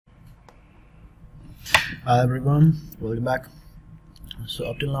Hi everyone, welcome back. So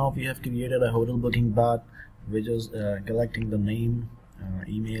up till now we have created a hotel booking bot which is collecting the name,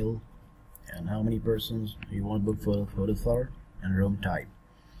 email, and how many persons you want to book for hotel for and room type.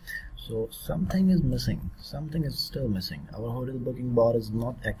 So something is missing, something is still missing. Our hotel booking bot is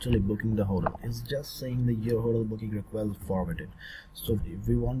not actually booking the hotel, it's just saying that your hotel booking request is forwarded. So if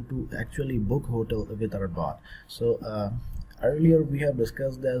we want to actually book hotel with our bot, so earlier we have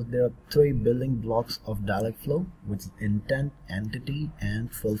discussed that there are three building blocks of dialog flow, which is intent, entity,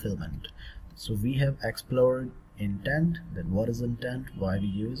 and fulfillment. So we have explored intent, then what is intent, why we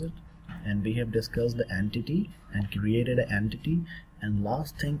use it, and we have discussed the entity and created an entity, and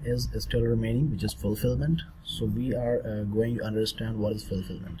last thing is still remaining, which is fulfillment. So we are going to understand what is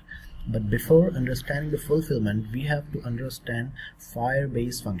fulfillment. But before understanding the fulfillment, we have to understand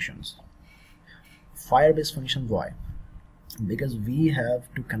firebase functions. Firebase function, why? Because we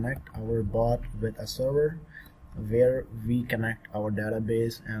have to connect our bot with a server where we connect our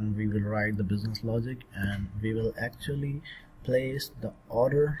database, and we will write the business logic, and we will actually place the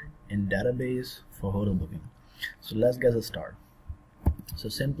order in database for hotel booking. So let's get started. So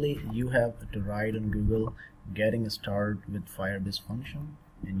simply you have to write on Google getting started with firebase function,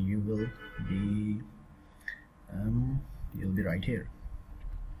 and you will be you'll be right here.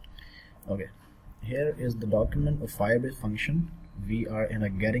 Okay, here is the document of firebase function. We are in a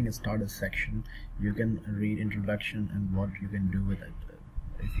getting started section. You can read introduction and what you can do with it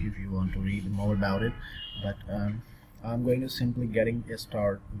if you want to read more about it, but I'm going to simply getting a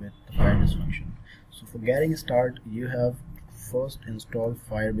start with the firebase function. So for getting started, you have first install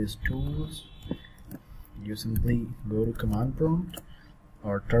firebase tools. You simply go to command prompt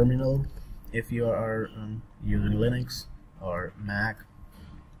or terminal if you are using Linux or Mac,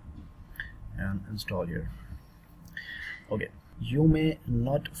 and install here. Okay, you may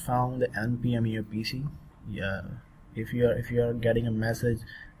not found the npm in your PC. Yeah, if you are getting a message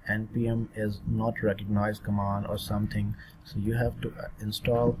npm is not recognized command or something, so you have to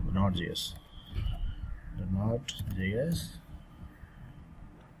install Node.js.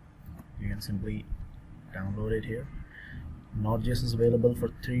 You can simply download it here. Node.js is available for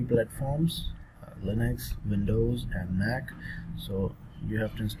 3 platforms, Linux, Windows, and Mac. So you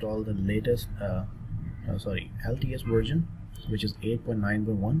have to install the latest LTS version, which is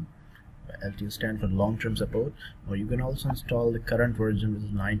 8.9.1. LTS stands for long-term support, or you can also install the current version, which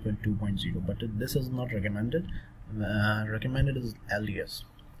is 9.2.0, but this is not recommended. Recommended is LTS,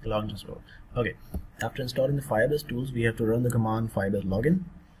 long-term support. Okay, after installing the firebase tools, we have to run the command firebase login,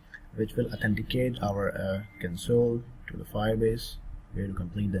 which will authenticate our console to the firebase, where to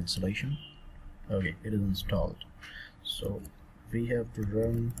complete the installation. Okay, it is installed. So we have to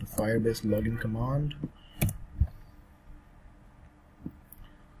run the firebase login command.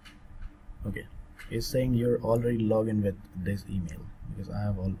 Okay, it's saying you're already logged in with this email, because I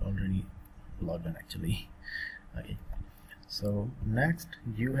have already logged in actually. Okay, so next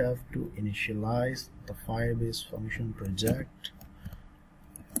you have to initialize the firebase function project,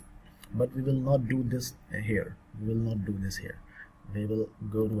 but we will not do this here. We will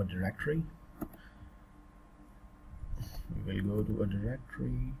go to a directory. We will go to a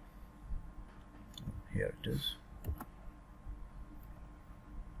directory. Here it is.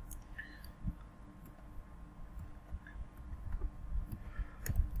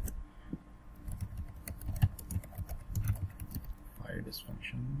 Firebase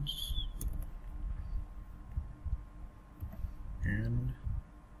functions, and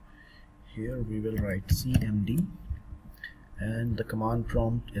here we will write cmd, and the command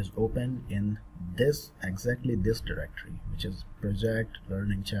prompt is opened in exactly this directory, which is project,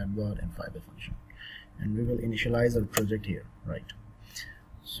 learning chatbot, and firebase function, and we will initialize our project here, right?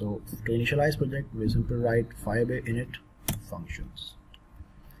 So to initialize project, we simply write firebase init functions.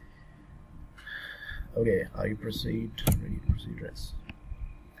 Okay, are you ready to proceed? Yes.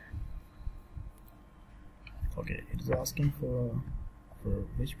 Okay, it is asking for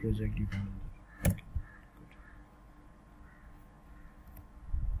which project you can. Okay,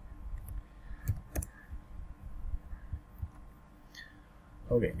 good.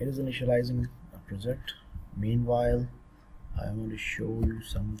 Okay, it is initializing a project. Meanwhile, I want to show you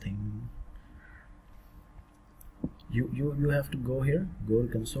something. You have to go here, go to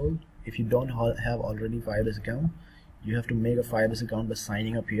console. If you don't have already Firebase account, you have to make a Firebase account by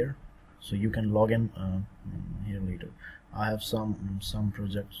signing up here, so you can log in here later. I have some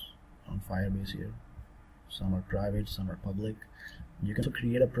projects on Firebase here. Some are private, some are public. You can also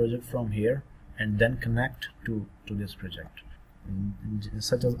create a project from here and then connect to this project.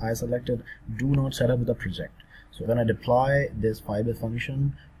 Such as I selected do not set up the project. So when I deploy this Firebase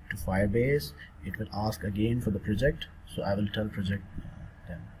function to Firebase, it will ask again for the project. So I will tell project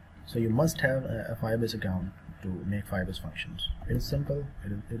then. So you must have a Firebase account to make Firebase functions. It is simple.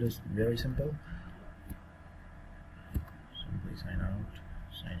 It is very simple. Simply signing out.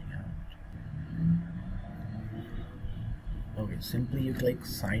 Okay, simply you click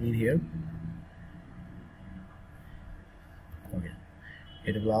sign in here. Okay,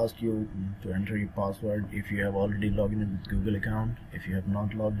 it will ask you to enter your password if you have already logged in with Google account. If you have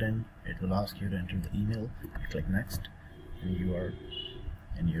not logged in, it will ask you to enter the email. You click next, and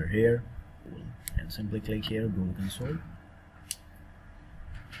you're here, and simply click here, go to console.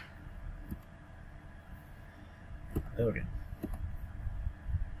 Okay,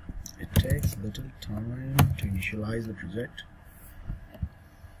 it takes a little time to initialize the project.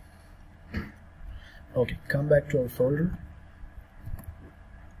 Okay, come back to our folder.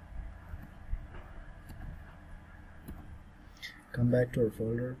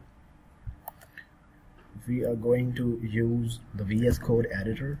 We are going to use the VS Code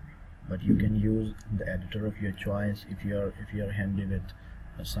editor, but you can use the editor of your choice. If you are handy with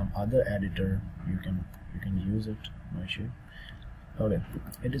some other editor, you can use it, no issue. Okay,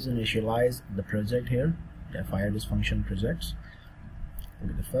 it is initialize the project here, the Firebase function projects.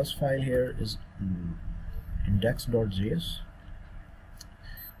 Okay, the first file here is index.js.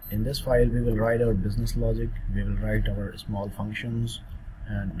 In this file we will write our business logic, we will write our small functions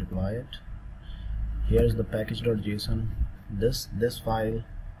and deploy it. Here's the package.json. This file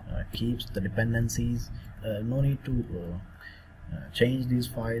keeps the dependencies. No need to change these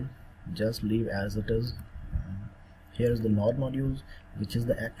files, just leave as it is. Here's the node modules, which is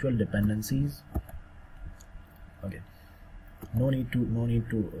the actual dependencies. Okay, no need to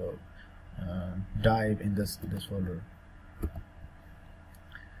dive in this folder.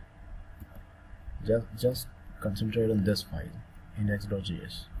 Just concentrate on this file,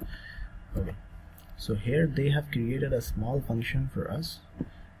 index.js. Okay, so here they have created a small function for us.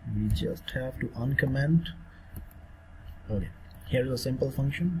 We just have to uncomment. Okay, here's a simple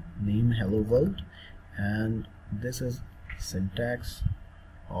function, name hello world, and this is syntax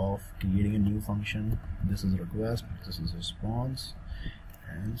of creating a new function. This is request, this is response,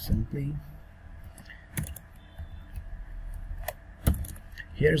 and simply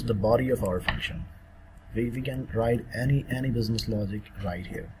here's the body of our function. We can write any business logic right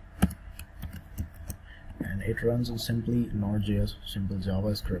here, and it runs on simply Node.js, simple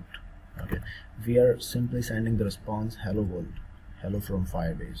JavaScript. Okay, we are simply sending the response hello world, hello from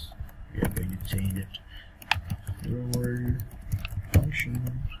Firebase. We are going to change it hello world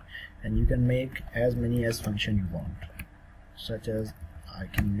function, and you can make as many as function you want, such as I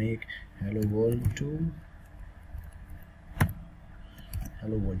can make hello world 2,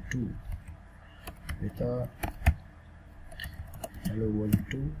 hello world 2 with a hello world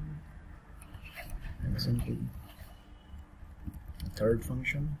 2, and simply the third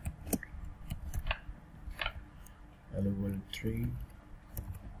function hello world 3,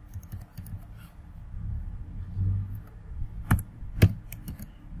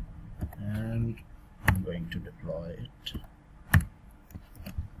 and I'm going to deploy it.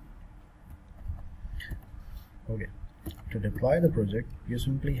 Okay, to deploy the project you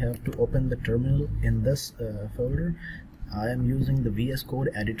simply have to open the terminal in this folder. I am using the VS Code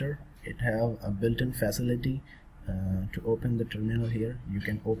editor. It have a built-in facility to open the terminal here. You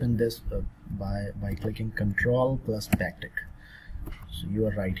can open this by clicking Control plus backtick. So you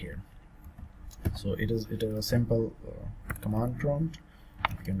are right here. So it is a simple command prompt.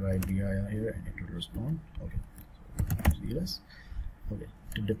 You can write dir here and it will respond. Okay, so see this. Okay,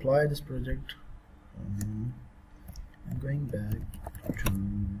 to deploy this project, I'm going back to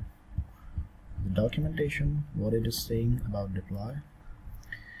the documentation, what it is saying about deploy.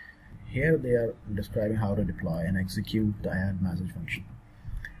 Here they are describing how to deploy and execute the add message function.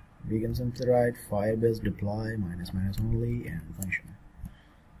 We can simply write firebase deploy -- only and function.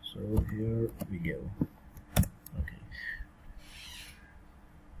 So here we go.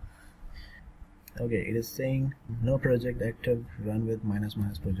 Okay, it is saying no project active, run with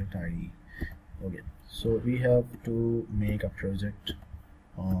 -- project ID. Okay, so we have to make a project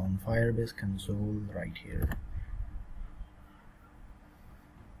on Firebase console right here.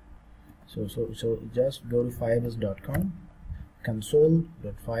 So just go to firebase.com,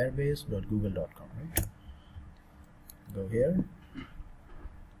 console.firebase.google.com, right? Go here.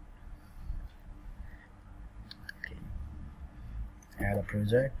 Okay. Add a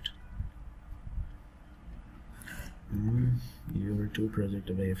project. You were 2 projects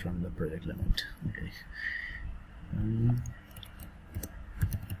away from the project limit. Okay.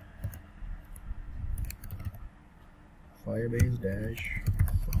 Firebase dash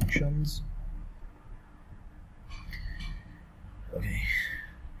functions. Okay,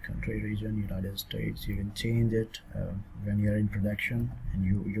 country, region, United States. You can change it when you're in production, and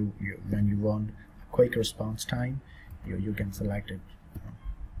you when you want a quick response time, you can select it.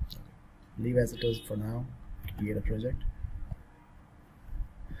 Leave as it is for now. Create a project.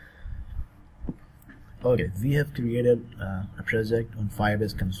 Okay, we have created a project on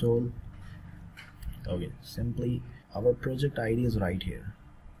Firebase console. Okay, simply our project ID is right here.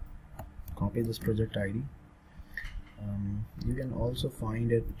 Copy this project ID. You can also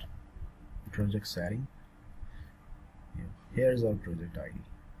find it project setting. Here is our project ID.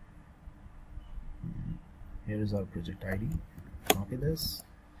 Here is our project ID. Copy this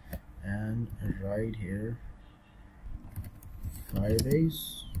and right here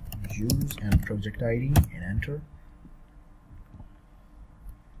Firebase, use and project ID, and enter.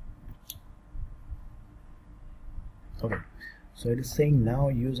 Okay, so it is saying now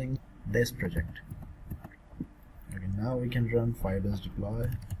using this project. Okay, now we can run Firebase deploy,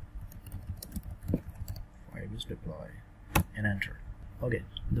 and enter. Okay,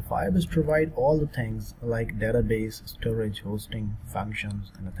 the Firebase provide all the things like database, storage, hosting,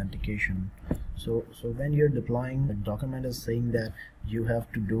 functions, and authentication. So when you're deploying, the document is saying that you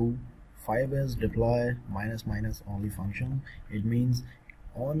have to do Firebase deploy -- only function. It means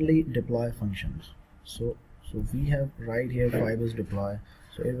only deploy functions. So we have right here Firebase deploy,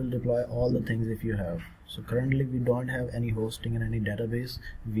 so it will deploy all the things if you have. So currently we don't have any hosting and any database,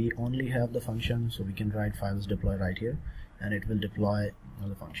 we only have the function, so we can write Firebase deploy right here and it will deploy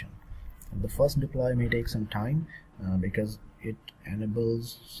the function. The first deploy may take some time because it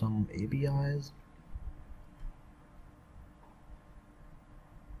enables some APIs.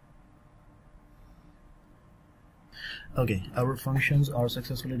 Okay, our functions are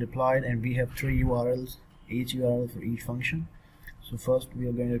successfully deployed and we have 3 URLs, each URL for each function. So first we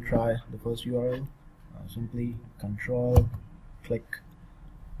are going to try the first URL. Simply control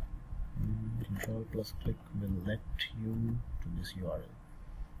plus click will let you to this URL.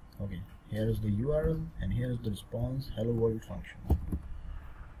 Okay, here is the URL and here is the response hello world function.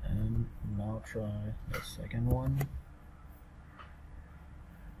 And now try the second one.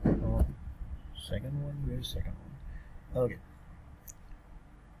 Oh, second one, where is second one? Okay,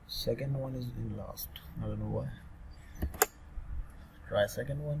 second one is in last, I don't know why. Try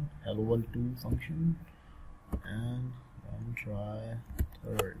second one, hello world 2 function, and then try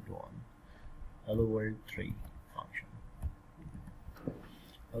third one, hello world 3 function.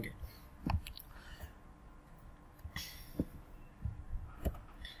 Okay,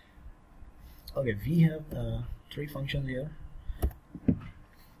 okay, we have 3 functions here.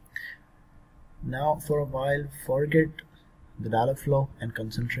 Now for a while forget the dialog flow and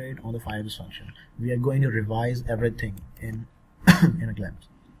concentrate on the Firebase function. We are going to revise everything in in a glimpse.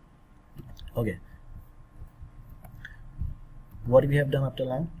 Okay, what we have done up till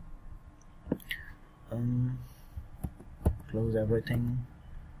now, close everything,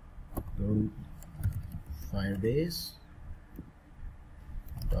 go to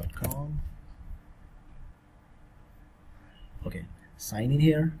firebase.com. okay, sign in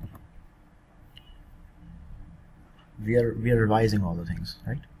here. We are revising all the things,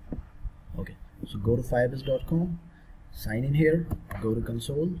 right? Okay, so go to firebase.com, sign in here, go to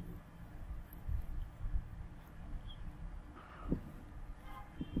console.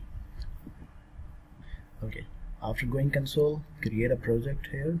 Okay, after going console, create a project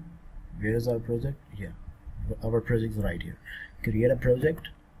here. Where is our project? Here, our project is right here. Create a project.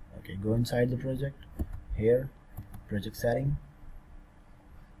 Okay, go inside the project, here, project setting.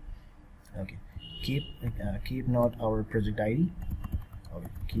 Okay, keep not our project ID. Okay,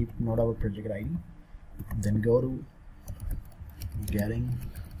 keep not our project ID. Then go to getting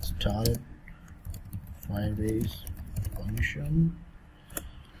started Firebase function.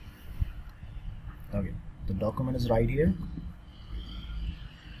 Okay, the document is right here.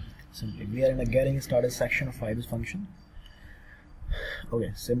 Simply we are in a getting started section of Firebase function.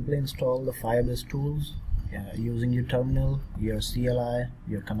 Okay, simply install the Firebase tools using your terminal, your CLI,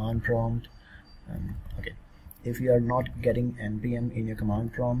 your command prompt. Okay, if you are not getting npm in your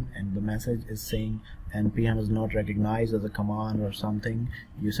command prompt and the message is saying npm is not recognized as a command or something,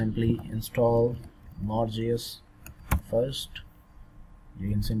 you simply install Node.js first.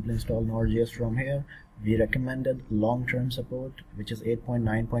 You can simply install Node.js from here. We recommended long-term support, which is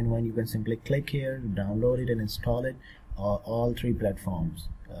 8.9.1. You can simply click here, download it and install it. All 3 platforms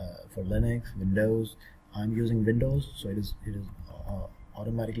for Linux, Windows. I'm using Windows, so it is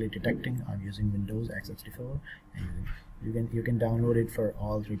automatically detecting I'm using Windows x64, and you can download it for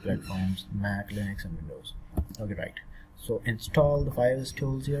all 3 platforms, Mac, Linux, and Windows. Okay, right. So install the Firebase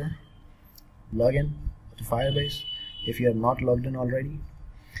tools here, log in to Firebase. If you are not logged in already,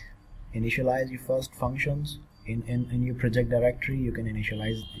 initialize your first functions in your project directory. You can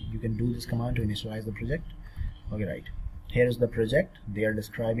do this command to initialize the project. Okay, right, here is the project. They are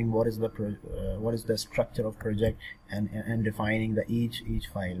describing what is the structure of project and defining the each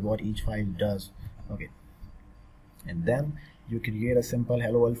file, what each file does. Okay, and then you create a simple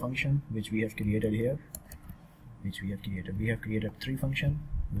hello world function, which we have created here. We have created 3 functions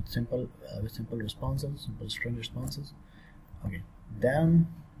with simple responses, simple string responses. Okay, then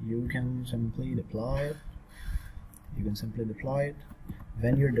you can simply deploy it.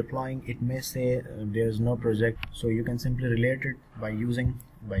 When you're deploying, it may say there is no project, so you can simply relate it by using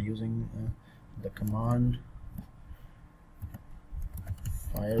the command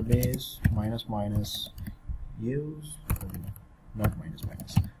firebase use, not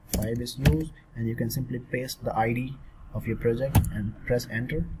firebase use, and you can simply paste the ID of your project and press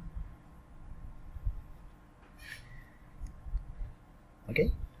enter.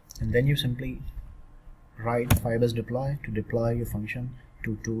 Okay, and then you simply write firebase deploy to deploy your function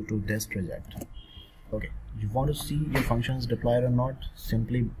to this project. Okay, you want to see your functions deployed or not,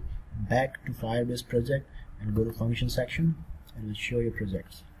 simply back to Firebase project and go to function section, and it will show your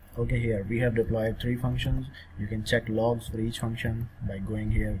projects. Okay, here we have deployed 3 functions. You can check logs for each function by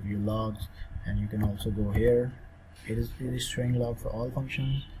going here, view logs, and you can also go here. It is showing log for all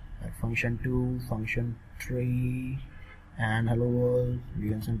functions, like function 2, function 3, and hello world.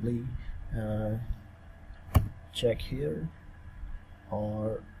 You can simply check here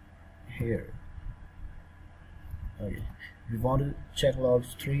or here. Okay, we want to check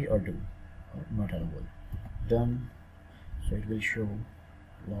logs 3 or 2, not hello world. Done. So it will show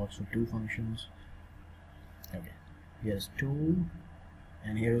logs for 2 functions. Okay, here's 2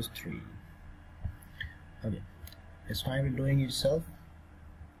 and here is 3. Okay, it's fine with doing it yourself.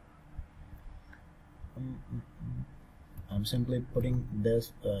 I'm simply putting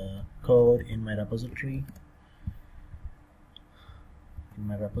this code in my repository.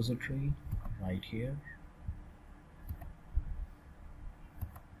 Right here.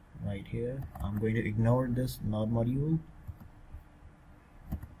 I'm going to ignore this node module.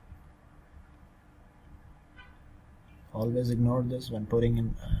 Always ignore this when putting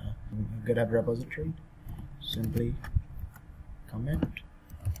in GitHub repository. Simply commit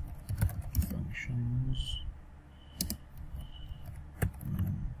functions.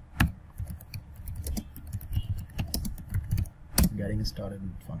 Getting started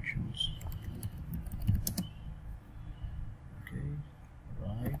with functions. Okay,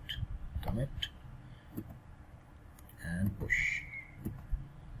 right, commit and push.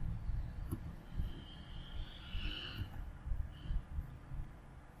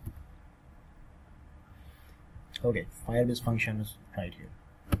 Okay, Firebase function is right here.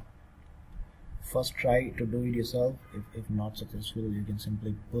 First try to do it yourself. If not successful, you can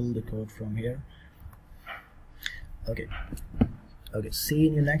simply pull the code from here. Okay, see you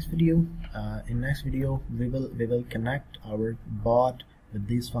in your next video. In next video we will connect our bot with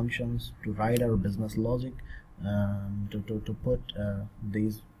these functions to write our business logic, to put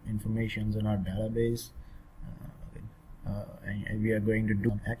these informations in our database, and we are going to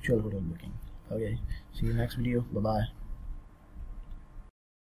do an actual hotel booking. Okay, see you next video. Bye bye.